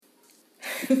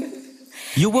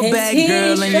You a bad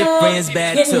girl and your friends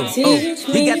bad too. Oh,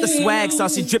 you got the swag,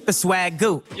 saucy drippin' swag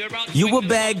goo. You a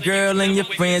bad girl and your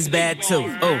friends bad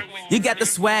too. Oh, you got the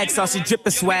swag, saucy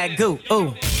drippin' swag goo.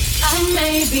 Oh, I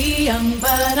may be young,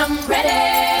 but I'm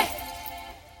ready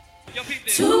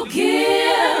to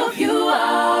give you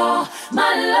all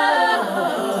my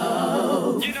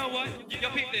love. You know what? Yo,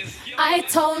 pick this. I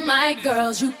told my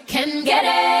girls you can get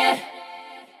it.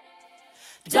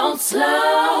 Don't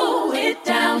slow it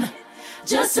down.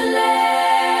 Just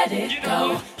let it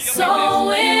go.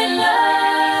 So in love,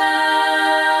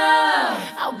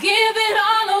 I'll give it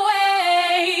all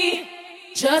away.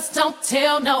 Just don't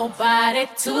tell nobody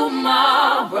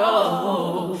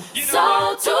tomorrow.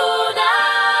 So tonight,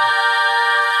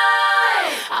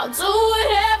 I'll do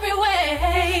it every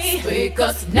way.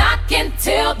 Because knocking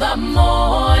till the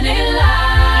morning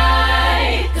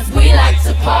light. Cause we like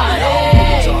to party.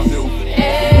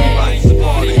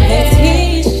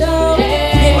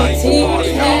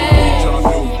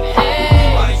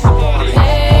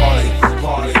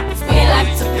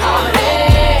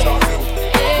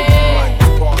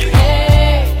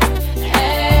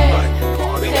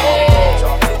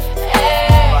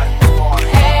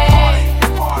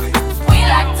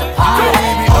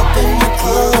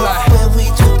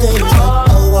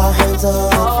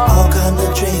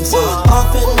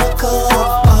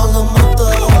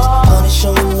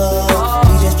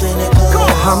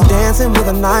 I'm dancing with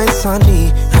a nice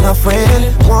honey and a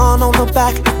friend. One on the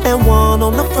back and one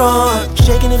on the front.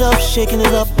 Shaking it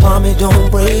up, mommy, don't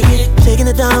break it. Taking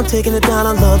it down,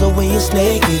 I love the way you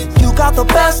snake it. You got the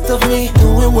best of me,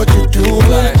 doing what you're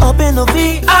doing. Up in the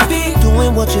VIP,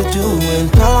 doing what you're doing.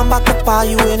 Girl, I'm about to buy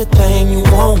you anything you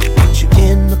want. Put you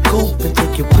in the coupe and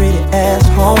take your pretty ass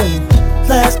home.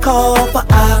 Last call for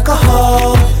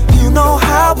alcohol. You know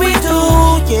how we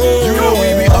do, yeah. You know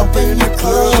we be up in the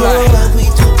club. We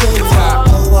do things,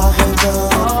 throw our hands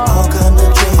up. All kind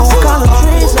of drinks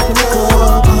up in the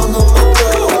club. All of my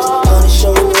girls, money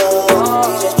showing love.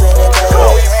 DJ's playing that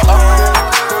club.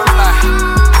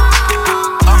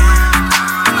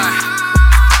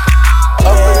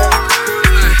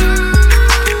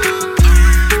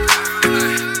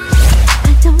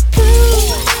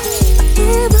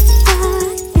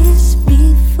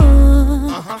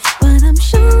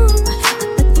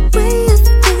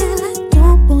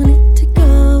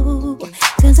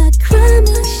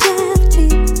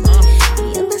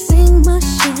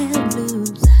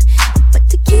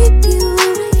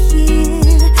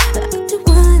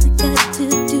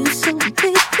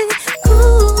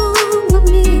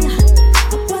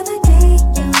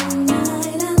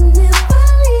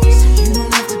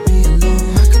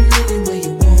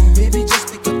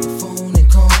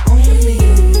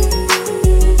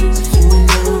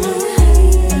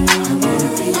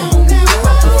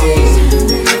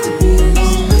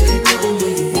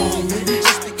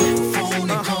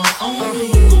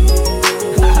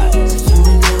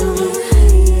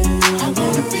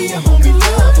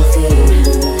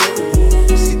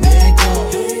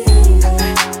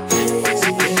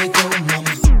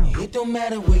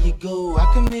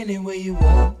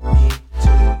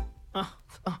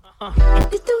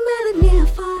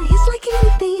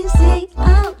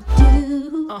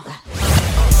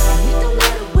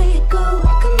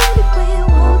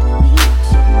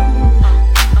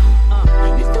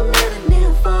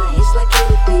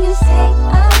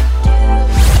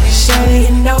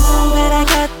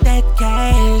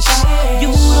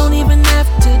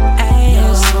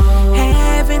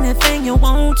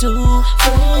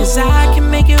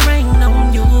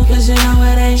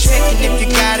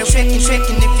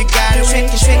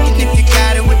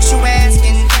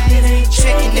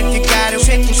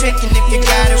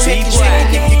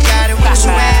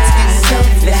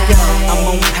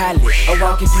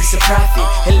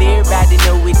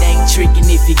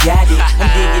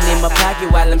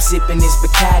 Sipping this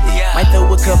Bacardi. Might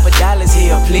throw a couple dollars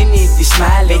here, plenty if you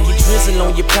smile. Make you drizzle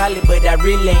on your probably, but I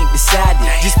really ain't decided.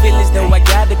 Just feel as though I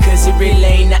got it, cause it really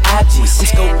ain't the object. I'm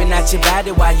scoping out your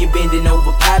body while you bending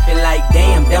over, popping like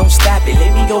damn, don't stop it.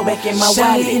 Let me go back in my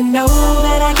wallet. You know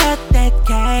that I got that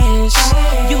cash.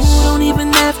 You don't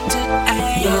even have to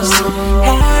ask.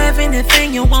 Have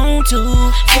anything you want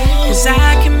to, cause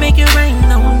I can make it rain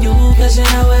on you. Cause you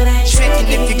know it ain't trickin'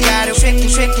 if you got it, trickin'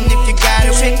 if you got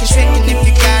it, trickin' if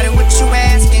you got it, what you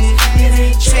asking?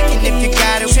 Trickin' if you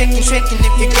got it, trickin' if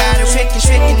you got it,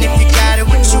 trickin' if you got it,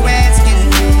 what you asking?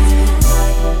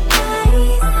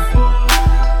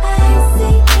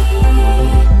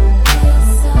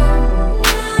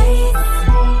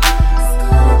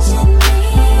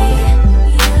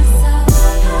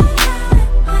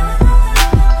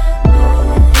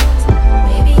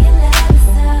 Baby,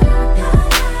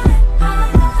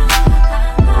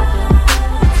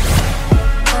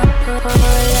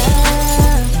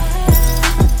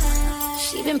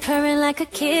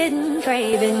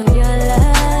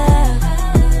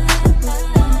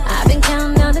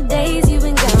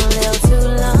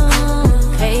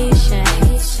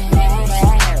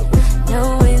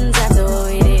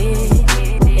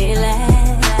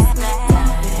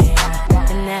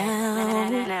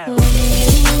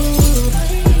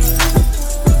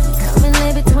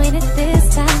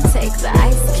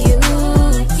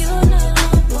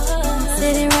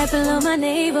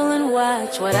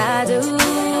 what I do.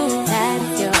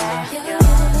 That's your,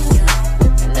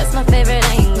 and that's my favorite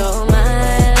angle.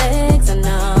 My legs are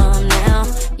numb now.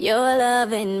 Your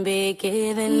loving be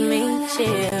giving me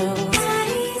chills.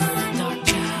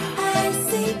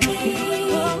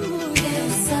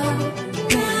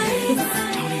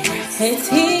 Hey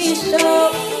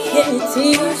Tisha, can you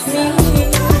teach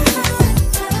me?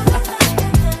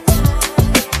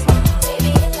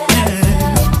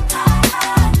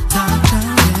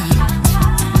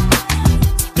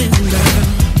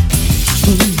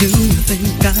 Who do you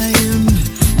think I am?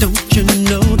 Don't you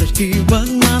know that he was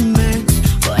my man?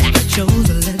 But I chose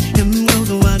to let him go,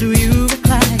 so why do you act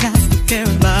like I still care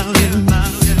about him?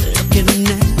 Looking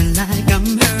at me like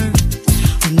I'm hurt,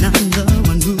 when I'm the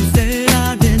one who said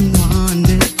I didn't want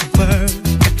it to work.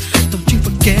 Don't you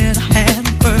forget I had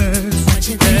him first. What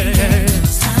you think?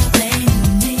 Stop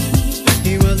blaming me.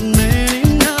 He wasn't man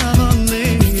enough for me.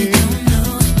 If you don't know,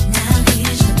 now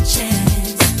here's your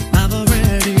chance. I've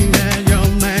already had your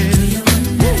man. Do you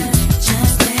wonder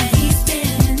just where he's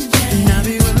been? And I'll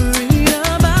be worried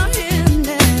about him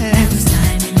then. Every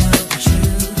time you know the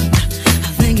truth,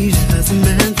 I think he's just a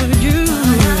man for you.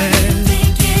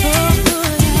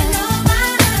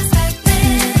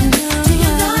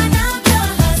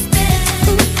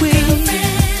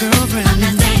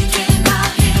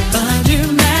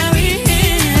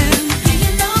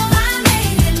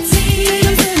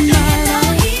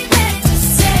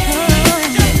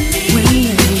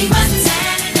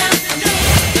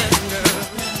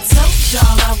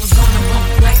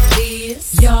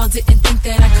 Y'all didn't think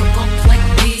that I could bump like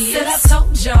this. Said I told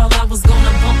y'all I was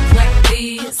gonna bump like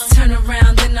this. Turn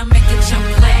around and I make it jump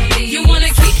like this. You wanna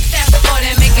keep that before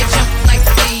that make it jump like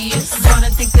this. Y'all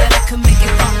didn't think that I could make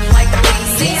it bump like this.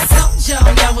 See, I told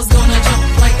y'all I was gonna jump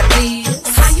like this.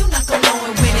 How you not gonna know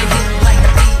it when it hit like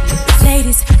this?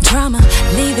 Ladies, drama,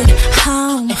 leave it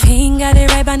home. If he ain't got it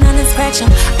right by now, then scratch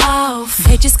him off.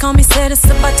 They just call me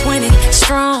citizen by 20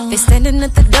 strong. They standing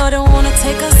at the door, don't wanna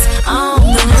take us on.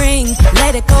 The ring,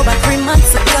 let it go by 3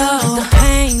 months ago. The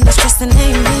pain, the stress, and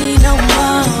ain't me no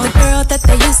more. The girl that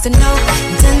they used to know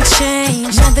done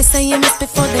change. Now they say you miss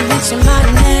before they mention my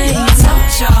name. I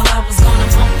told y'all I was gonna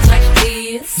bump like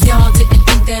this. Y'all didn't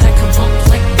think that I could bump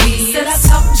like this. Said I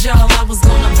told y'all I was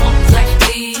gonna bump like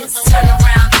this. Turn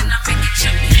around and I make it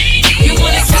jump. You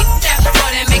wanna keep that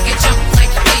before they make it jump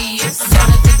like this. Y'all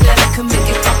didn't think that I could make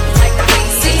it bump like this.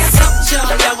 See, I told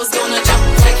y'all I was gonna jump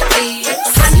like this.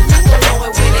 How you not gonna know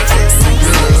it when it hits like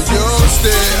this? Girl, your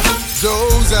stare,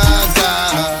 those eyes,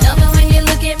 love it when you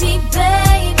look at me,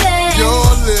 baby. your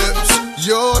lips,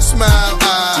 your smile,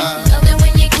 Love it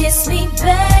when you kiss me,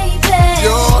 baby.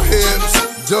 your hips,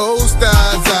 those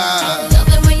thighs,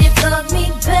 Love it when you fuck me,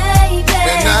 baby.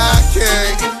 and I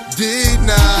can't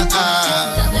deny.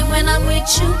 Love it when I'm with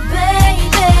you, baby.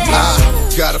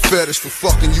 I got a fetish for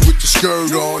fucking you with your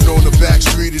skirt on the back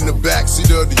street in the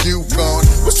backseat of the Yukon.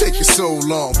 What's taking so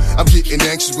long? I'm getting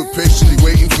anxious but patiently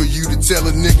waiting for you to tell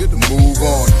a nigga to move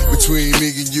on. Between me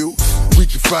and you, we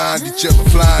can find each other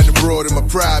flying abroad in my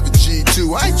private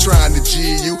G2. I ain't trying to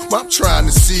G you, I'm trying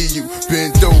to see you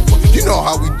bent over. You know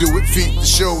how we do it, feet to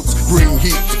shoulders, bring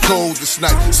heat to cold this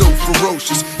night, so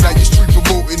ferocious. Now your street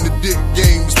promoting the dick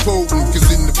game is potent, cause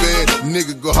in the bed,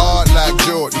 nigga go hard like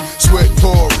Jordan. Sweat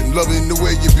pouring, loving the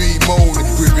way you be moaning,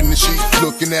 gripping the sheet,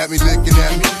 looking at me, licking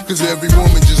at me, cause every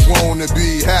woman just wanna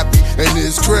be happy, and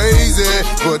it's crazy,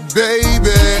 but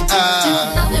baby,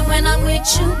 I Love it when I'm with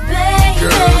you, baby.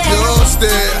 girl, your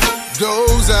stare,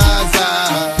 those eyes,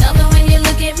 Love it when you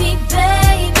look at me,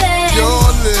 baby. your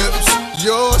lips,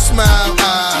 your smile,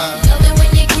 Love it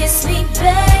when you kiss me,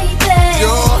 baby.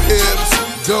 your hips,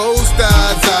 those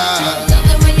thighs, Love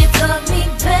it when you fuck me,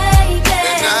 baby.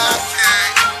 and I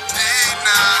can't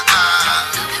deny.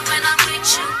 Love it when I'm with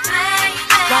you, baby.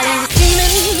 While he was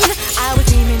scheming, I was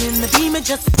steaming in the beamer,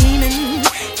 just steaming.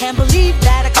 Can't believe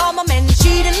that I caught my man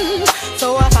cheating.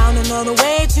 So I found another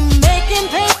way to make him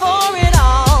pay for it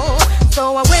all.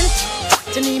 So I went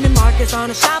to Neiman Marcus on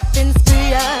a shopping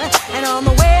spree, and on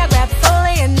the way I grabbed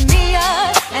Soleil and Mia.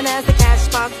 And as the cash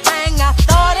box rang, I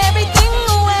thought everything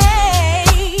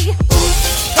away.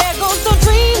 There goes the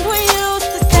dreams we used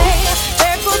to say.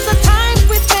 There goes the times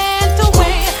we spent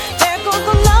away. There goes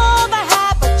the love I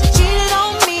had, but you cheated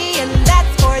on me, and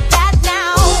that's for that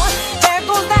now. There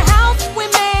goes the house we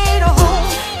made a home.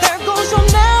 There goes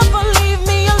you'll never leave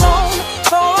me alone.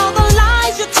 For all the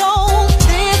lies you told,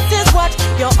 this is what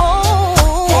you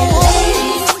own. And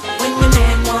ladies, when your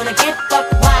man wanna get buck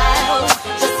wild,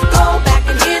 just go back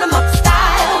and hit him up.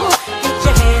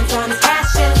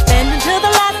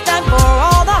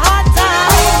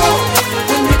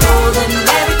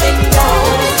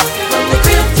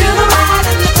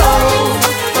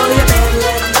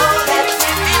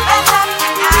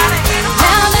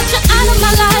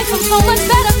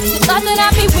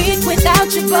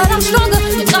 but I'm stronger.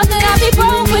 You thought that I'd be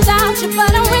broke without you,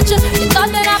 but I'm richer. You thought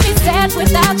that I'd be sad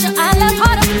without you, I love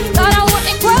harder. Thought I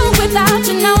wouldn't grow without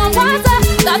you, now I'm wiser.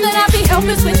 Thought that I'd be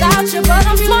helpless without you, but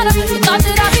I'm smarter. You thought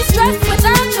that I'd be stressed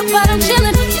without you, but I'm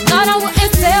chilling. You thought I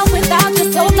wouldn't sell without you,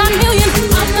 sold 9 million.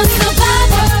 I'm a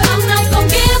survivor, I'm not gon'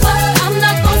 give up, I'm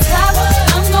not gon' stop,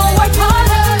 I'm gon' work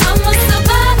harder. I'm a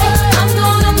survivor, I'm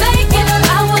gonna make it.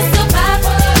 I will survive,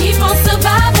 keep on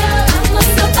surviving. I'm a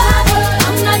survivor,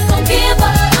 I'm not gon' give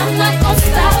up, I'm not gon'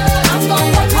 stop, I'm gon'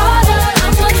 work harder.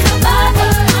 I'm a survivor,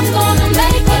 I'm gonna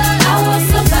make it. I will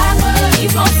survive,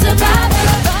 keep on surviving.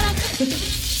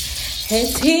 Hey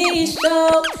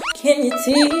T-Show, can you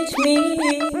teach me?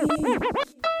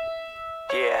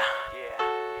 Yeah.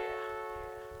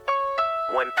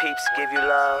 When peeps give you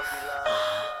love,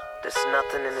 there's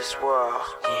nothing in this world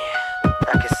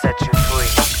that can set you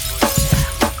free.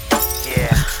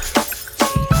 Yeah.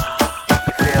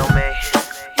 You feel me?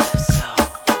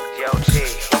 Yo, G.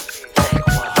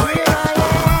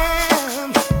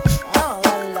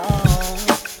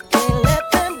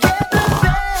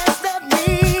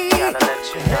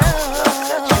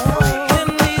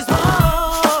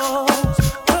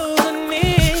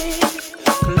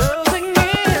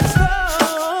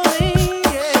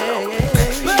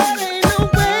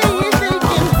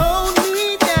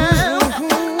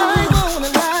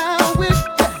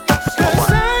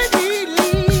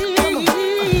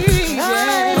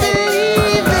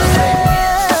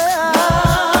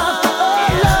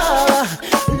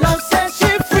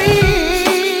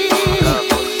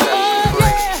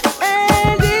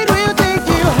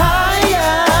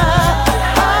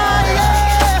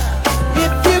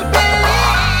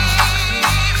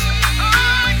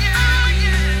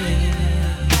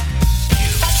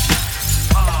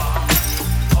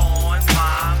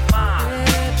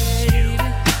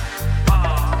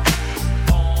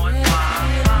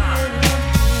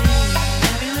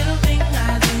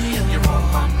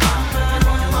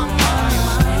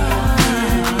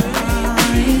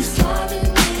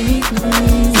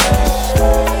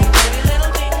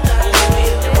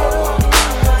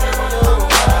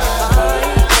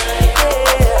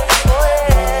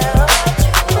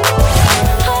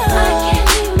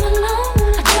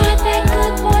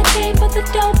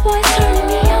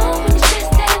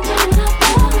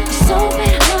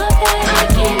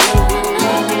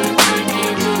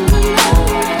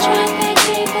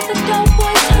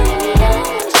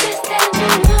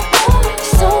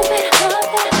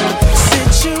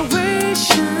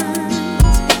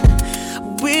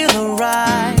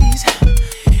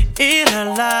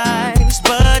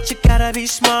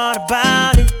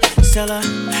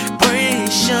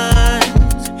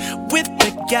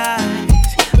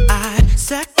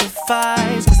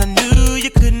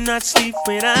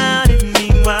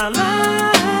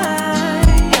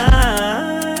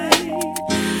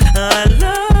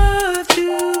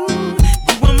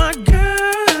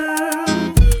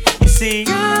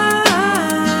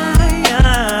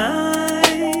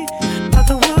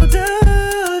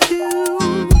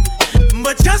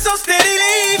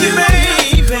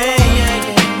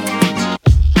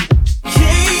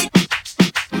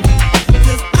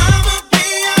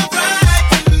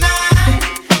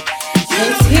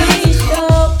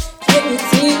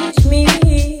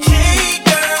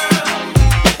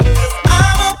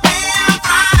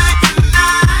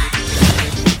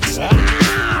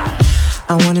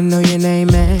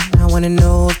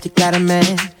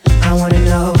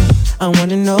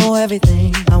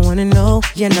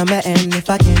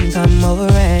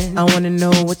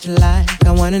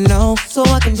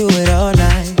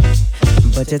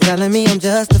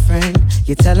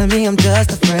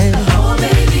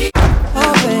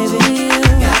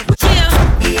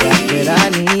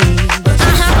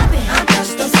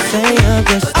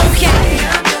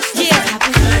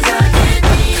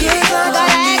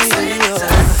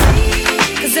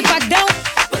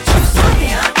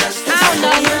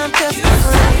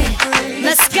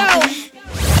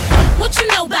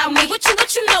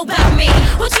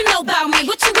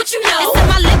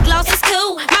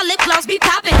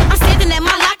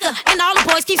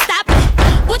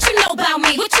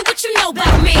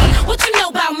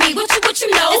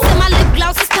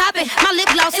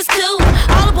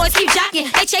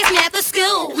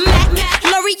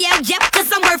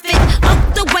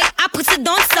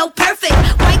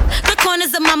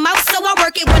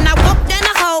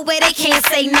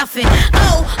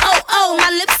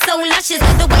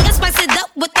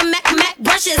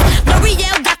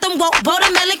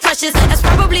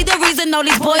 All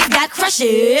these boys got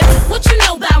crushes. What you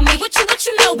know about me? What you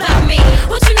know about me?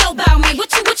 What you know about me?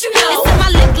 What you know? They said my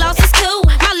lip gloss is cool.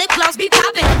 My lip gloss be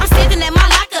popping. I'm standing at my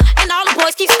locker and all the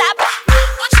boys keep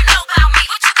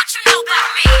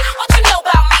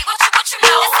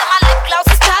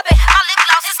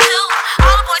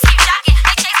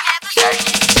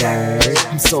jerk.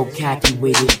 I'm so cocky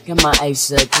with it. Got my eyes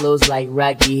shut, closed like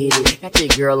Rocky hit it. Got your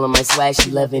girl on my swag, she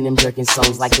loving them jerking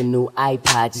songs like the new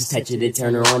iPod. Just touch it and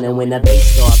turn her on, and when the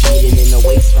bass start beating in the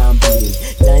waist, I'm beating.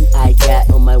 Done, I got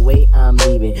on my way, I'm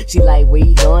leaving. She like, where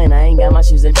you going? I ain't got my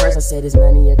shoes in purse. I said, it's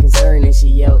none of your concern, and she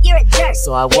yelled, you're a jerk.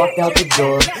 So I walked out the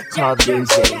door, called Ben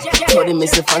J. Told him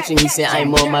it's a function, he said,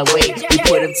 I'm on my way. We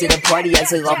put up to the party, I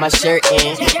took off my shirt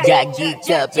and got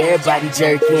geeked up. Everybody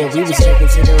jerking. We was jerking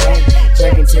to the right,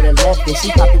 jerking to the left, and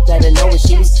she popped up out of nowhere.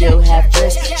 She was still half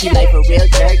dressed. She like a real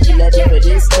jerk. You love it for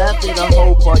this stuff, and the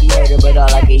whole party heard her, but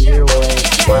all I could hear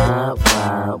was wah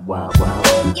wah wah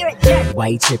wah. You're a jerk. Why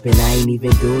you tripping? I ain't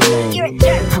even do nothing. You're a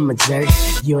jerk. I'm a jerk.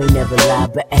 You ain't never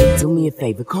lied, but hey, do me a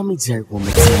favor, call me jerk one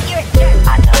more time. You're a jerk.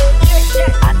 I know. You're a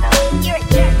jerk. I know. You're a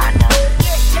jerk. I know.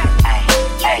 You're a jerk. Hey,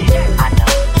 hey, I know.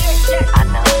 You're a jerk. I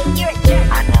know. You're a jerk.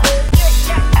 I know. You're a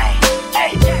jerk. Hey,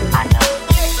 hey, I know.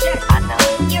 You're a jerk. I know.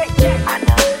 You're a jerk. I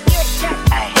know. You're a jerk.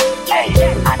 Hey,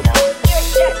 hey, I know. You're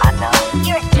a jerk. I know.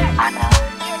 You're a jerk. I know.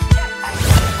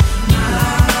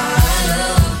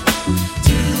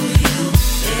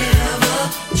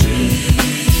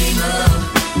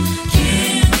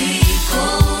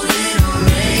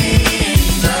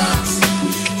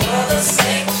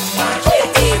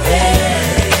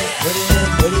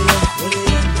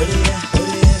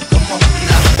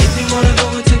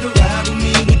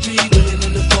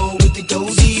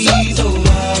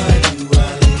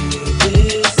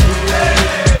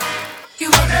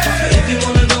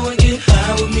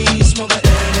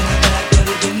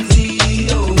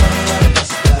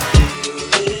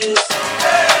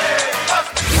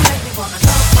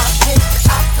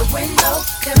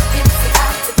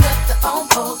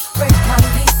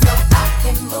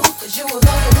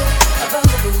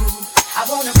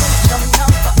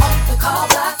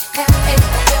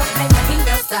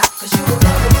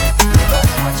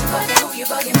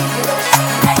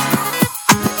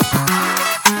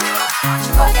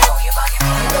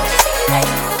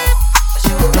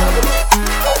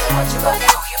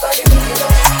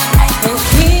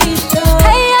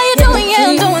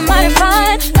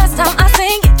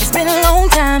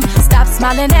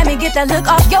 Smiling at me, get that look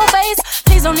off your face.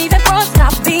 Please don't even front,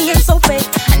 stop being so fake.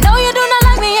 I know you do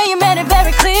not like me and you made it very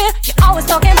clear. You're always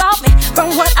talking about me,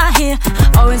 from what I hear.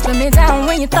 Always put me down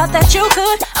when you thought that you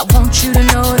could. I want you to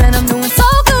know that I'm doing so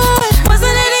good. Wasn't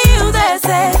it you that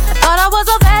said, I thought I was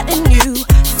all that in you?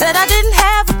 Said I didn't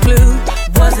have a clue.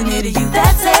 Wasn't it you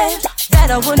that said,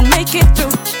 that I wouldn't make it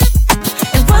through?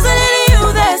 And wasn't it you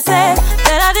that said,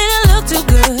 that I didn't look too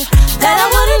good? That I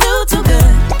wouldn't do too good?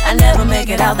 I never make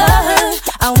it out the hood.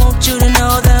 I want you to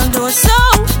know that I'm doing so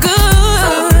good.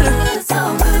 So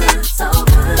good, so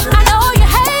good. I know you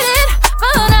hate it,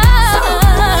 but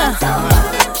I'm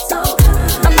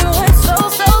doing so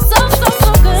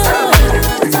good.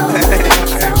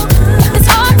 It's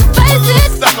hard to face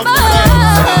it, but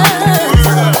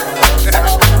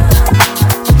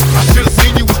I should've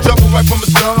seen you was trouble right from the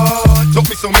start. Taught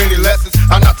me so many lessons,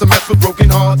 how not to mess with broken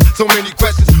hearts. So many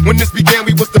questions. When this began,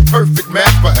 we was the perfect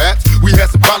match, perhaps. We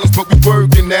had some problems, but we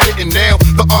working at it. And now,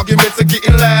 the arguments are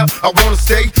getting loud. I wanna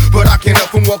stay, but I can't help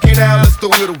from walking out. Let's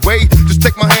throw it away. Just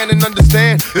take my hand and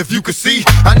understand. If you could see,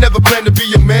 I never planned to be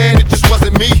a man. It just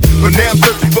wasn't me. But now I'm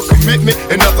searching for commitment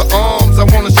and other arms. I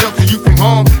wanna shelter you from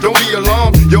harm. Don't be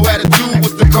alarmed. Your attitude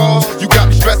was the cause. You got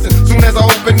me stressing. Soon as I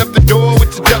open up the door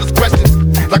with your jealous questions.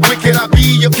 Like, when can I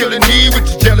be? You're killing me with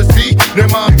your jealousy. Now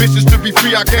my ambitions to be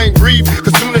free, I can't breathe.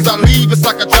 Cause soon as I leave, it's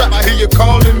like a trap. I hear you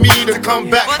calling me to come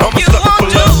back. I'm a sucker for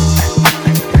love.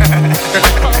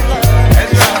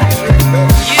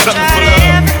 You tried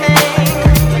everything,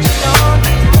 but you don't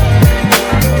do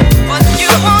what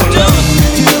you won't do.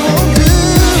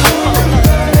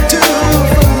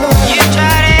 You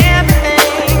tried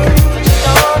everything, but you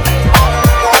don't do.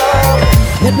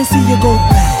 Let me see you go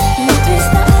back.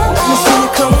 Let me see you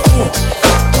come in.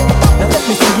 Now let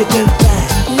me see you go back.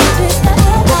 Let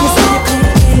me see you come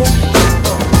in.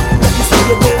 Let me see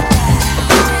you go back.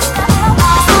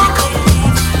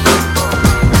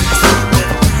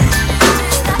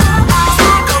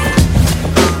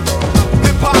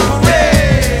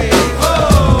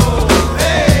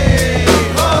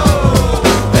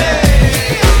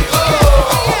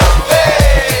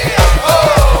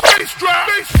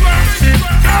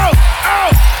 Out,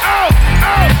 out.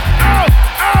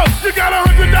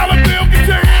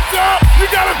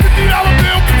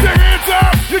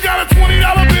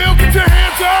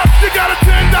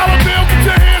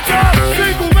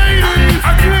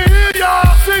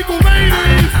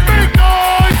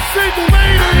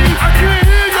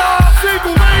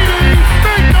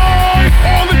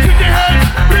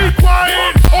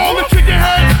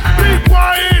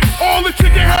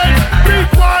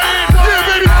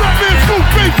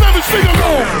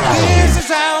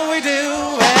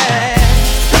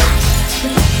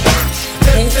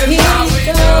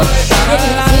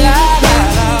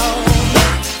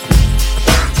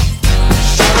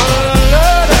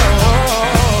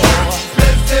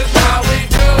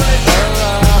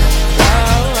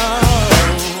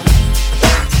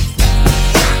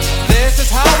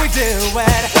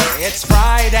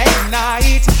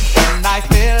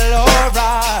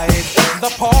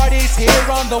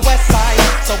 the west side.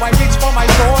 So I reach for my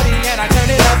 40 and I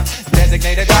turn it up.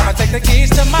 Designated driver, take the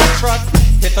keys to my truck.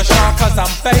 Hit the shawl cause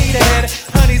I'm faded.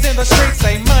 Honey's in the streets,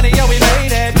 say money, yo, we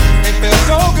made it. It feels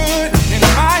so good in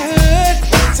my hood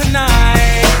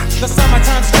tonight. The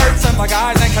summertime skirts and the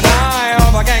guys ain't canine.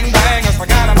 All the gangbangers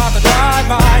forgot about the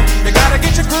drive-by. You gotta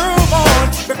get your groove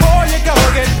on before you go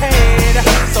get paid.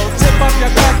 So tip up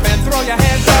your cup and throw your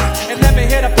hands up and let me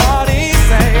hit a party.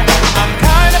 Say, I'm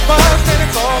kinda buzzed and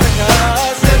it's all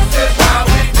because this is how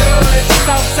we do it.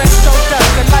 South Central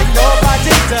does it like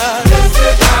nobody does. This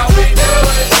is how we do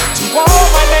it. To all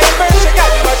my neighbors, you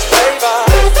got much flavor.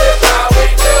 This is how we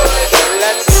do it.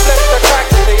 Let's flip the track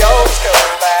to the old school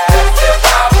back. This is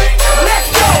how we do it. Let's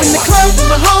go. In the club with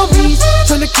my homies,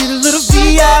 tryna get a little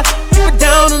VI. Keep it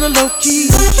down on the low key.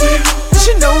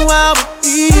 She know how it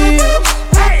is.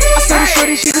 I saw the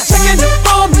shorty, she was checking up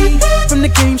on me. From the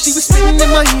game, she was spitting in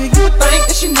my ear. You would think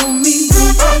that she knew me.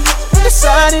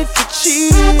 Decided to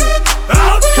cheat.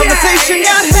 Conversation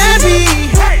got heavy.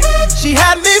 She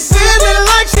had me feeling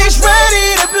like she's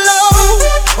ready to blow.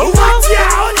 Watch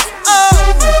out!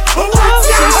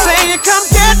 She's saying, come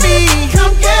get me.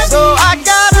 So I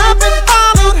got up and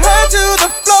followed her to the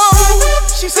floor.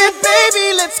 She said,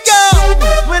 baby, let's go.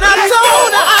 When I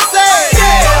told her, I said,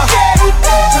 yeah.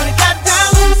 Johnny got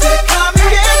down and said, come and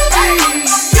get me.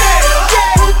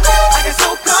 I got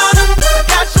so caught up, I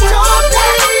got you on me.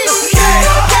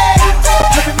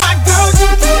 Look at my girl, you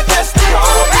do the best for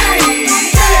me.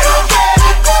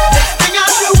 Next thing I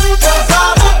do, cause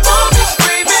all up on me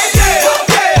screaming.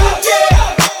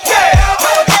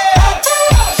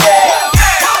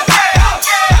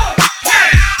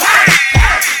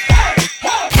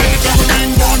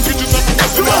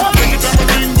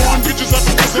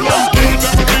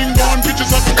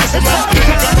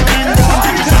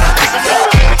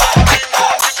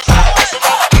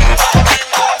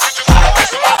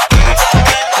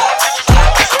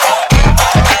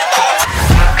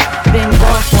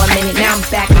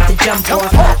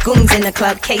 Goons in the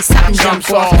club, case something jump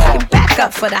off. You back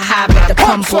up for the high, but the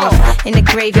pump off. In the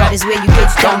graveyard is where you get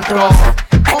dumped off.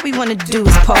 All we wanna do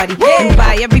is party and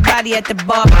buy everybody at the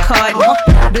bar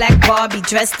Bacardi. Black Barbie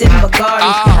dressed in Bulgari.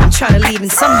 I'm tryna leave in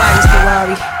somebody's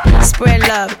Ferrari. Spread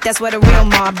love, that's what a real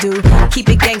mob do. Keep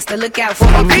it gangster, look out for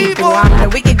your people. I'm the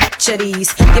wicked bitch of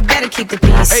these. You better keep the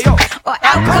peace, or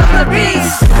out come the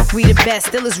beast. We the best,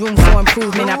 still is room for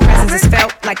improvement. Our presence is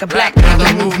felt like a black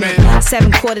people movement.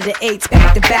 7 quarter to 8,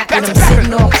 back to back with them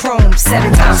sitting on chrome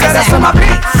 7 times. That's on my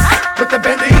beats. With the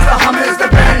Bentleys, the Hummers, the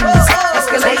Benz.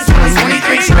 Escalade to these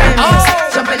 23 trims.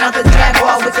 Jumping out the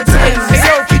Jaguar with the Timbs. Hey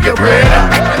yo, keep your bread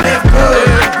up and live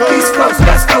good. East Coast,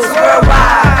 West Coast,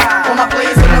 worldwide. All my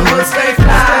players in the hood stay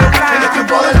fly. And if you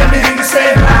ballin', let me hear you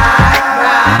say ride.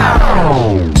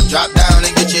 Drop down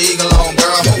and get your eagle on,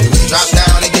 girl. Drop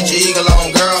down and get your eagle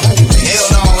on, girl. Hell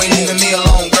no, ain't leaving me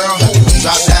alone, girl.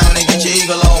 Drop down and get your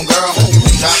eagle on, girl.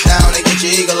 Drop down and get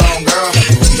your eagle on, girl.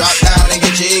 Drop down and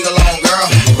get your eagle on, girl.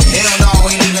 Hell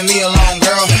no, ain't leaving me alone,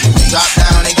 girl. Drop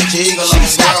down and get your eagle on,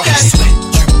 girl.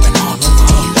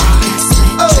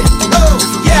 Oh,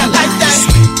 yeah, like that.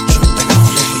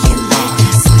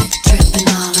 Dripping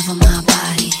all over my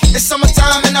body. It's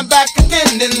summertime and I'm back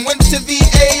again. Then went to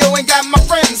VAO and got my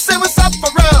friends. Say what's up for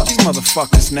real. These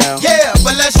motherfuckers now. Yeah,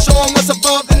 but let's show them what's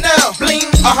above the nail. Bling,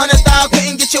 100,000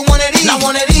 couldn't get you one of these. Not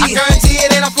one of these. I guarantee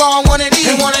it ain't a flaw on one of these.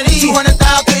 Ain't one of these. 200,000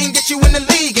 couldn't get you in the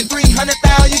league. And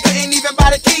 300,000 you couldn't even buy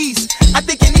the keys. I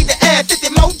think you need to add 50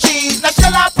 more G's. Now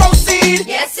shall I proceed?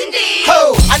 Yes, indeed.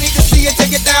 Ho, I need to see you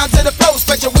take it down to the floor.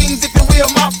 Spread your wings if you will,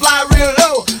 my fly real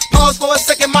low. Pause for a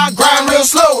second, my grind real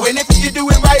slow. And if you do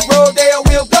it right, roll there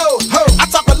we'll go. Ho, I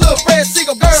talk a little Fred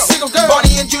Siegel girl.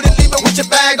 Bonnie and Judy leave it with your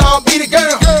bag on, be the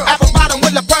girl. Apple bottom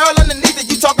with a pearl underneath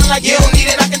it. You talking like you don't need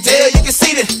it, I can tell you can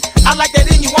see it. I like that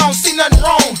in you, I don't see nothing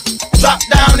wrong. Drop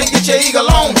down and get your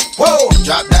eagle on. Whoa.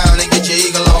 Drop down and get your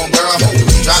eagle on, girl.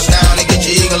 Drop down and get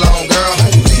your eagle on, girl.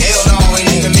 Hell no, ain't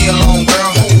leaving me alone,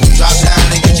 girl. Drop down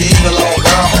and get your eagle on,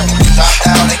 girl. Drop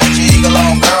down and get your eagle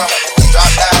on, girl. Drop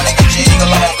down and get your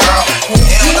eagle on, girl.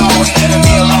 Hell no, ain't leaving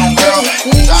me alone, girl.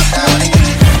 Drop down and get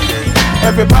your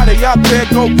Everybody out there,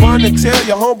 go run and tell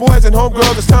your homeboys and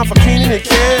homegirls it's time for Keenan and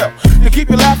Kel to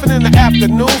keep you laughing in the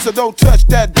afternoon. So don't touch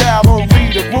that dial, don't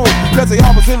read the room, cause they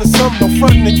always into something no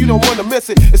frontin' and you don't wanna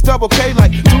miss it. It's double K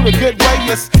like do the good way.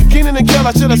 Yes, Keenan and Kel,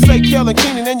 I should've said Kel and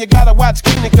Keenan, and you gotta watch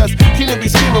Keenan, cause Keenan be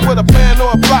scheming with a plan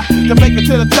or a plot to make it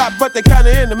to the top, but they kinda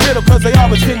in the middle cause they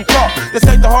always getting caught. This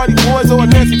ain't the Hardy Boys or a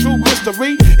Nancy Drew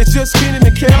mystery. It's just Keenan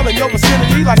and Kel in your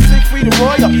vicinity like Siegfried and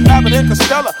Roy or Abbott and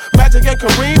Costello, Magic and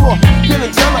Kareem or Penn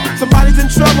and Teller. Somebody's in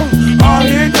trouble. Oh,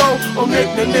 here it go. Oh,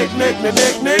 Nick.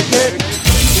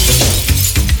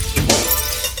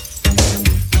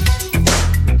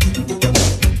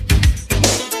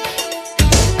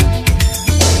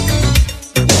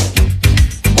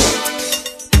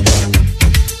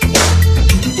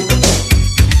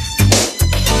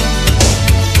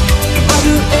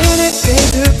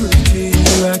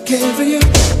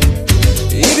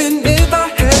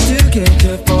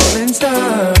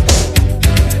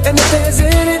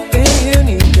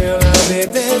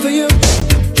 over you.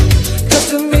 'Cause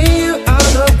to me you are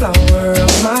the flower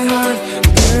of my heart.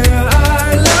 Girl,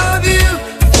 I love you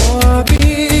for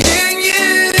being you.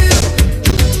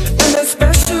 And that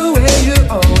special way you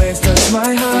always touch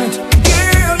my heart.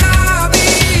 Girl, I'll be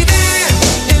there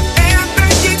if ever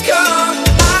you come.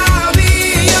 I'll be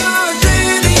your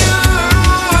dream, your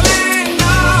all and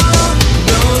all.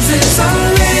 Roses are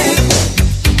red,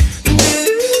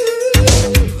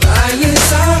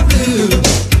 violets are blue.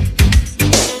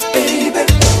 Baby,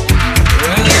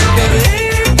 I love you.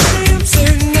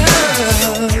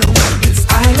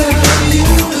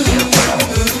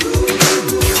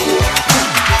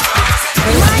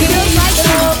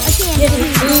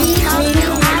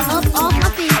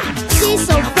 She's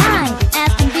so fine,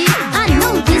 asking me. I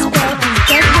know this girl is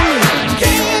just for me.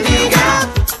 Candy girl,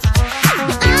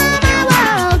 you are my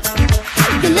world.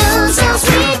 You look so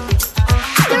sweet,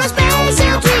 you're a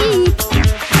special treat.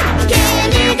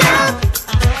 Candy girl,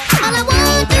 all I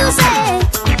want to say,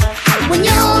 when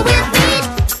you're with me,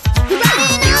 you're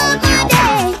brighten up my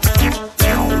day.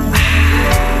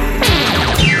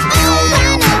 Oh,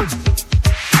 I know,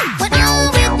 when I'm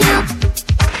with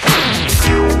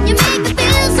you, you make me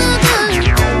feel so good.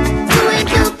 You and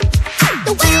you,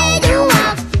 the way you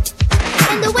walk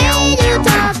and the way you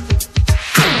talk,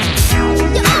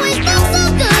 you always look so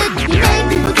good. You make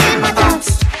me forget my thoughts.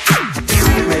 Do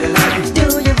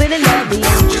you really love me?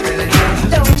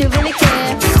 Don't you really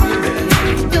care?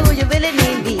 Do you really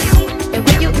need me? And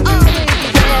will you always be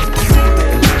there?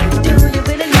 Do you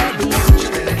really love me?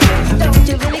 Don't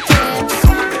you really care?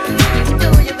 Do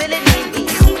you really need me?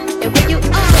 And will you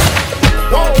always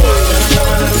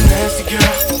Nasty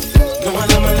girl. No, I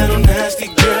love my little nasty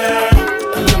girl.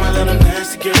 I love my little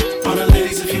nasty girl. All the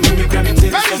ladies, if you with me, grab your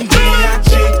titties from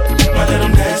B.I.G. My little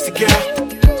nasty girl.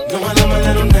 No, I love my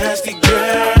little nasty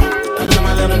girl. I love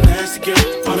my little nasty girl.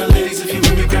 All the ladies, if you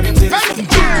with me, grab your titties from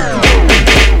B.I.G.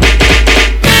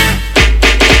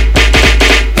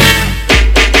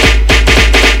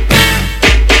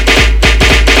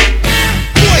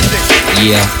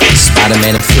 Yeah,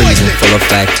 Spider-Man and freezing full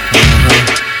effect.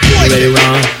 You ready,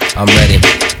 Ron? I'm ready.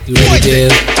 You ready,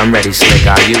 Dave? I'm ready, Slick.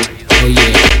 Are you? Oh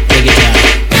yeah, take it down.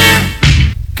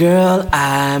 Girl,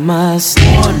 I must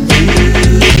warn you.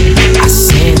 I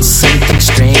sense something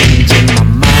strange in my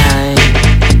mind.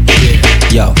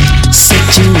 Yo,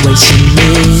 situation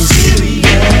is serious.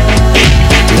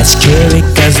 Let's cure it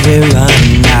 'cause we're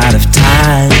running out of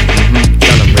time.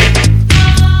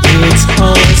 It's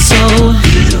all so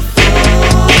beautiful.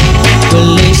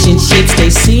 Relationships, they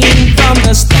seem from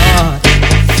the start.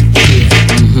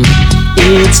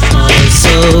 It's all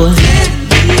so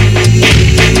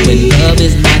when love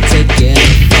is not together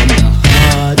from the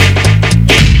heart.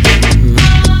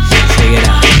 Check it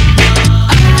out.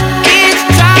 It's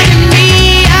driving me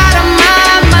out of my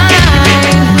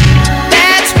mind.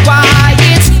 That's why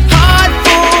it's hard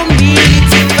for me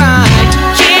to find.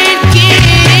 Can't get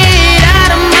it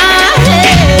out of my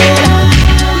head.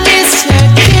 Miss her,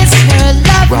 kiss her,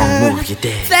 love her. Wrong move, you're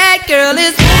dead. That girl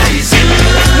is poison.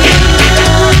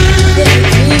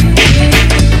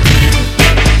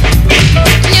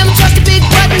 Never trust a big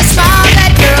button to smile.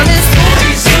 That girl is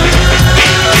poison.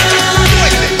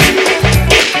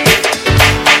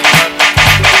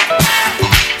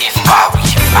 If I were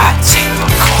you, I'd take a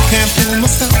call. Can't fool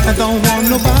myself, I don't want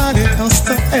nobody else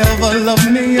to ever love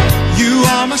me. You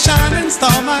are my shining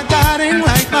star, my guiding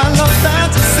light, my love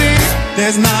fantasy.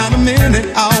 There's not a minute,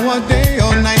 hour, day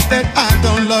or night that I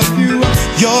don't love you.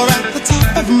 You're at the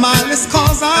top of my list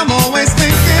 'cause I'm always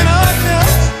thinking of you.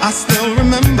 I still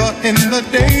remember in the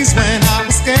days when I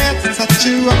was scared to touch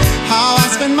you, how I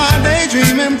spent my day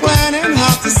dreaming, planning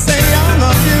how to say I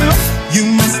love you. You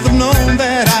must have known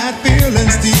that I had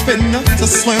feelings deep enough to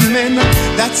swim in.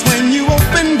 That's when you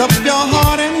opened up your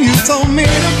heart and you told me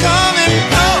to come and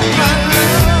hold my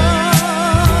love.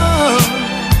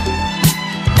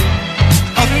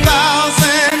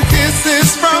 1,000 kisses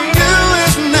from you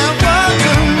is never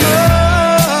too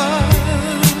much.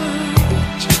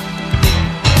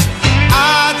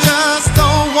 I just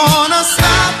don't wanna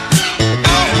stop.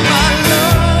 Oh my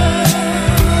love,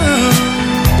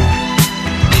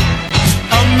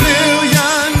 a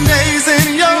million days in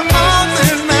your arms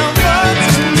is never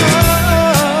too much.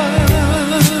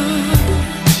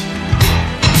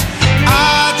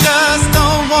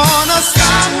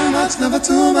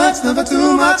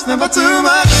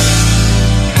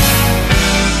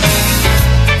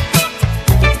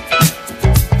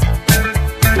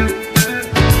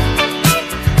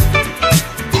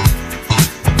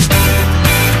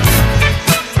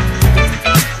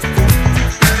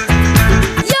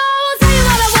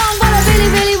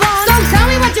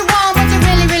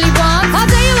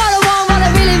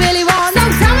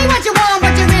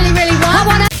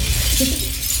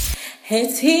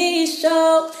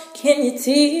 can you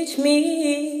teach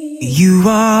me? You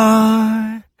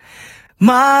are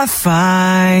my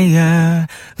fire,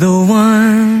 the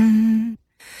one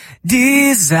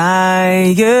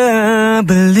desire,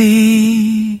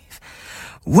 believe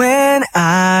when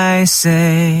I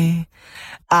say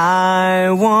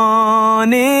I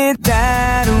want it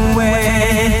that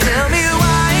way. Tell me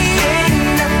why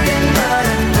ain't nothing but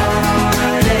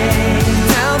another day.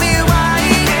 Tell me why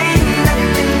ain't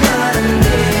nothing but a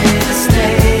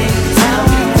mistake. Tell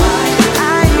me why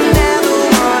I never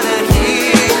wanna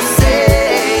hear you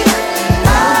say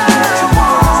I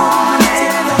want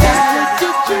it that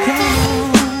way.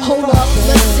 Hold up,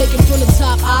 let's take it from the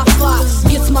top. I Fox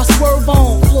gets my swerve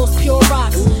on, floors pure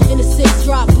rocks. In the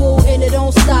 6-drop, bull, and it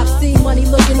don't stop. See money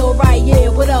looking alright, yeah.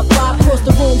 What up, Bob? Across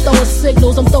the room, throwing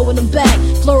signals, I'm throwing them back.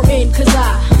 Flirting, cause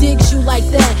I digs you like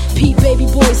that. Pete baby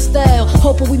boy style,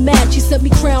 hoping we match. You sent me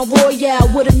Crown Royale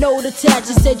with a note attached.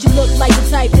 You said you look like the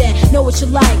type that know what you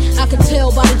like. I can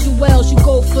tell by the jewels, you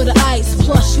go for the ice.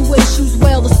 Plus, you wear shoes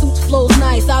well, the suit flows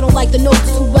nice. I don't like the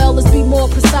notes too well, let's be more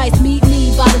precise. Meet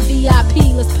me by the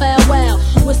VIP, let's powwow.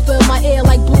 Whisper in my ear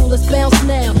like boo, let's bounce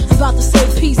now. I'm about to say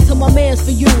peace to my mans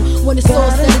for you. When it's all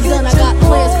said and done, I got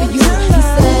plans for you. He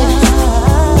said,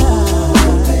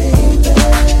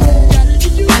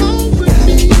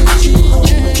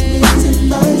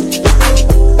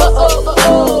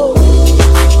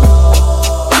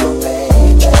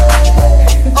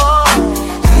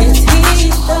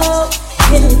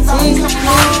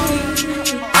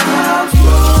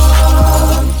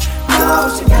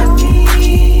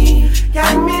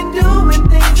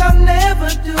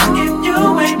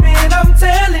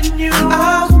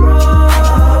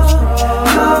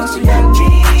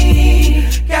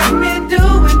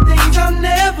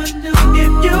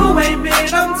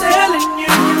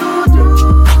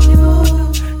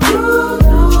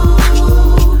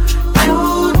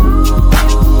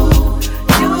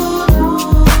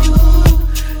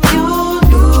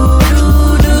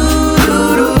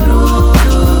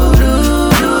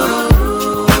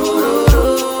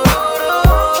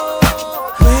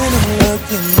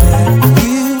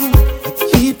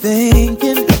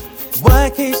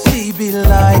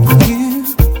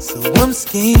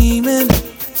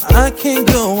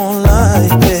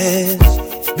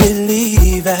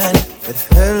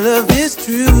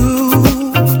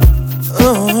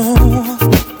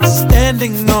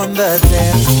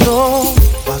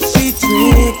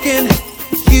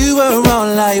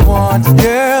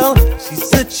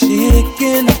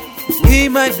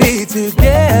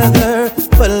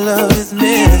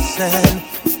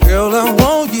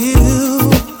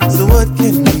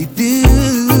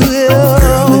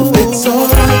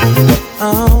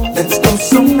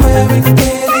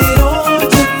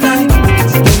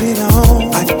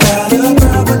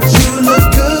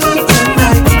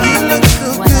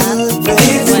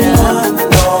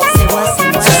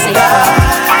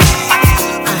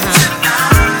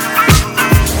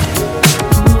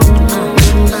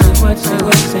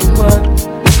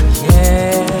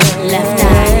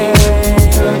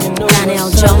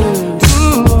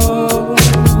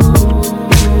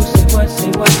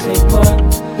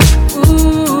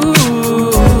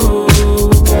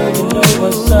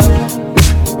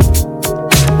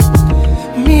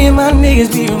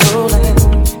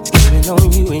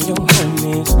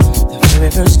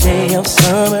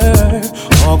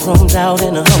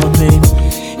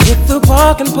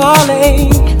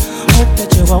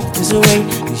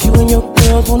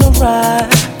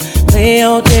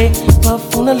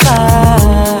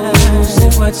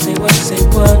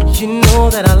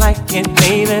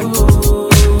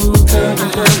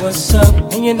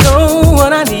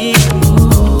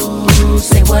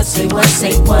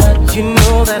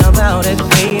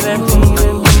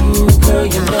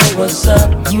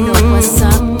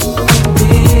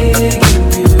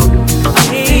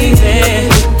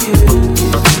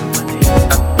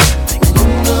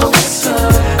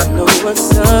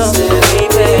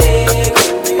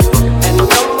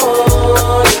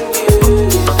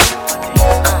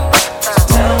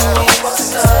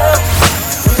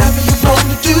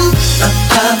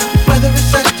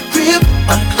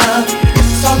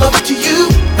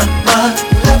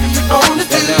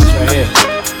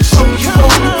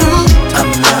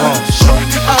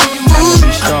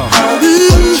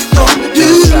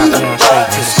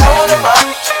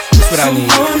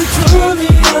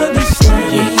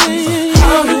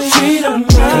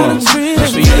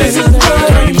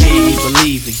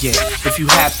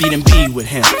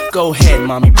 Go ahead,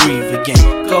 mommy, breathe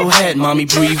again. Go ahead, mommy,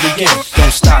 breathe again.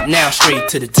 Don't stop now, straight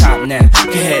to the top now.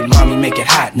 Go ahead, mommy, make it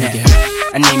hot now.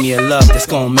 I need me a love that's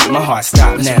gonna make my heart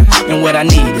stop now. And what I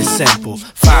need is simple.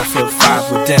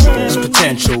 5'5" with dimples,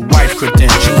 potential wife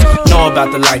credentials. Know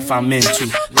about the life I'm into,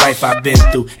 life I've been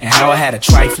through, and how I had a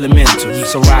trifling mental.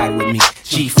 So ride with me,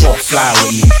 G4, fly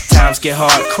with me. Times get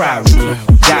hard, cry with me,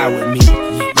 die with me.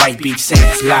 White Beach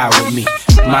Saints, lie with me.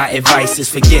 My advice is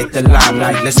forget the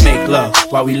limelight. Let's make love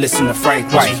while we listen to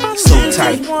Frank White. So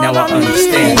tight, now I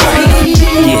understand life.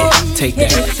 Yeah, take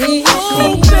that. Come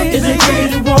on. Is a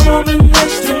pretty woman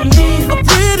next to me? A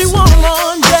pretty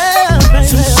woman, yeah, baby.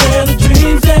 To share the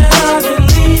dreams that I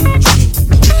believe.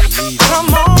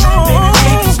 Come on, baby,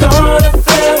 we can start a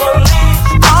family.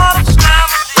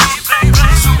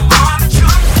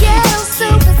 Ghetto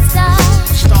superstar,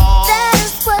 that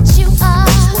is what you are.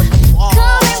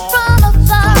 Coming from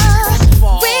afar,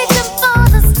 reaching for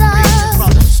the stars.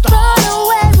 Run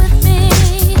away with me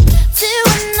to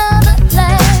another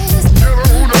place.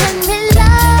 When we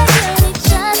lie in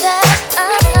each other.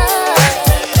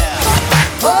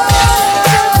 Well,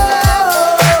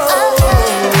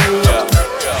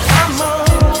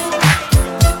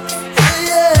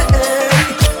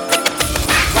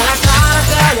 I gotta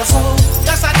tell you so.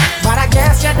 Yes, I did. But I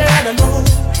guess you didn't know.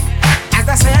 As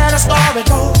I said, the story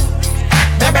goes.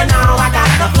 Baby, now I got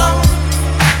the flow.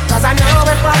 'Cause I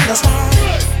knew it from the start.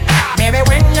 Baby,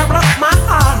 when you broke my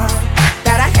heart,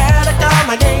 that I had to come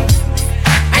again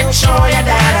and show you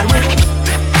that I win.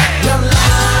 You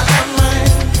lied to me.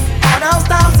 All those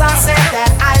times I said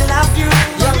that I love you.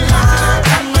 You lied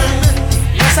to me.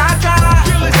 Yes, I tried.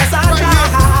 Yes, I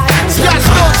tried. You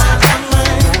lied to me.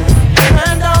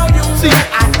 Even though you knew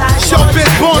I thought Show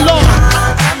bitch born low.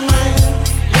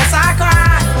 yes, I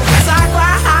cried. Yes, I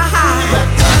cried.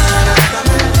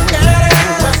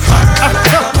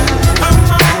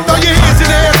 Throw your hands in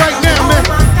the air right now, man.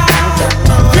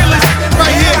 Feel it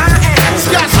right here.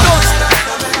 Scott Storch.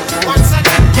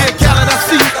 Yeah, Khaled, I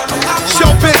see you.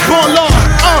 Show bitch born low.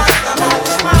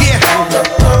 Yeah.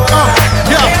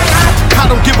 I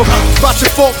don't give a fuck about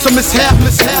your faults or mishaps.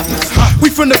 We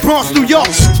from the Bronx, New York.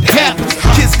 Happens.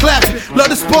 Kids clapping. Love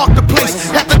to spark the place.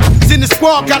 Half the in the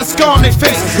squad got a scar on their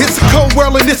face. It's a cold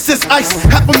world and this is ice.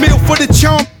 Half a meal for the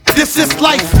charm. This is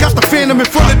life. Got the Phantom in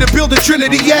front of the building,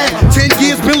 Trinity, yeah. 10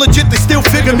 years been legit, they still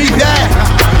figure me bad.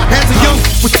 As a young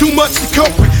with too much to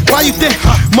cope with. Why you think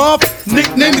Mob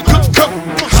nicknamed the cook?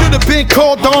 Should have been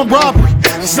called on robbery,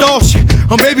 extortion,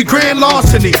 or maybe grand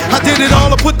larceny. I did it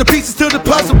all, I put the pieces to the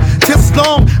puzzle. Just as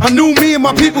long, I knew me and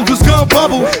my people was gonna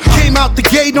bubble. Came out the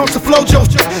gate on some flojo.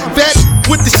 Fat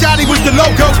with the shotty was the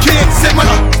logo kid. Said my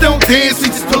don't dance,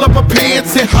 he just pull up my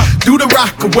pants and do the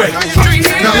rock away.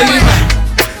 Now lean back.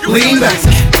 Lean back,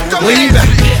 lean back,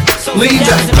 lean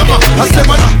back. Come on, I said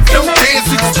my don't dance,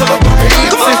 we just pull up my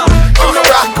pants and on the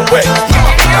rock away.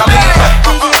 Now lean back,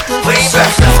 lean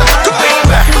back, lean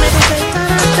back.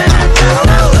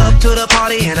 Up to the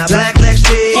party in a black leg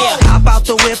street. Hop out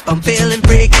the whip, I'm feeling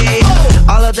freaky.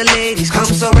 All of the ladies come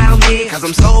surround me, 'cause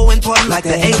I'm so important like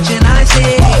the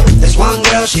HNIC. There's one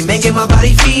girl, she making my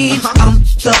body feed. I'm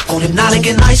the old hypnotic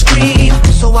and ice cream.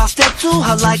 So I stepped to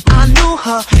her like I knew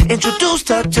her. Introduced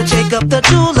her to Jacob the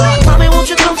doula. Mommy, won't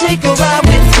you come take a ride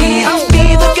with me? I'll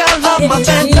be the girl of my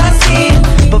fantasy.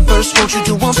 But first, won't you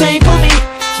do one thing for me?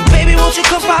 Baby, won't you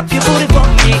come pop your booty for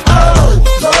me? Oh,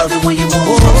 love it when you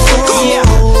move.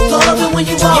 Love it when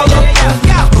you walk.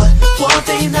 But one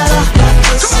thing that I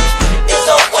like is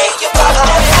the way you rock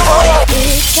that.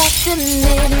 It's after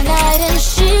midnight and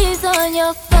she's on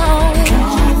your phone,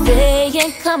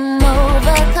 saying come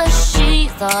over 'cause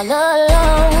she's all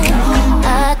alone.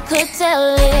 I could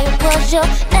tell it was your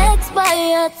ex by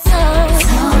your tone.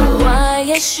 Why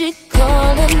is she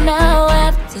calling now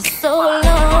after so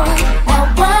long? Now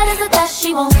what is it that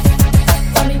she wants?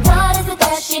 Tell me what is it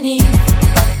that she needs?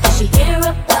 Did she hear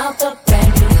about the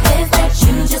brand new biz that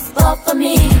you just bought for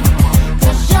me?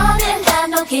 'Cause y'all didn't have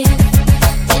no kids,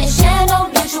 didn't share no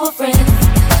mutual friends,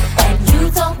 and you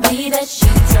told me that she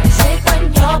turned trick when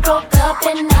y'all broke up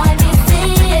in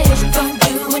 '96. What you gon'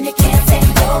 do when you can't say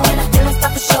no? And I feel it's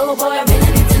about the show, boy, I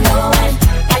really need to know. And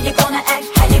how you gonna act,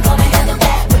 how you gonna handle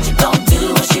that? What you gon' do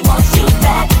when she wants you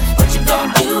back? What you gon'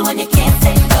 do when you can't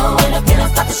say no? And I feel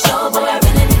it's about the show, boy, I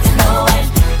really need to know. And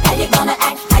how you gonna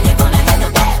act, how you gonna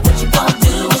handle that? What you gon'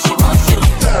 do when she wants you?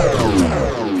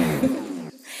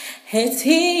 Hey,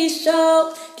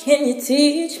 T-Show, can you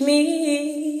teach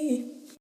me?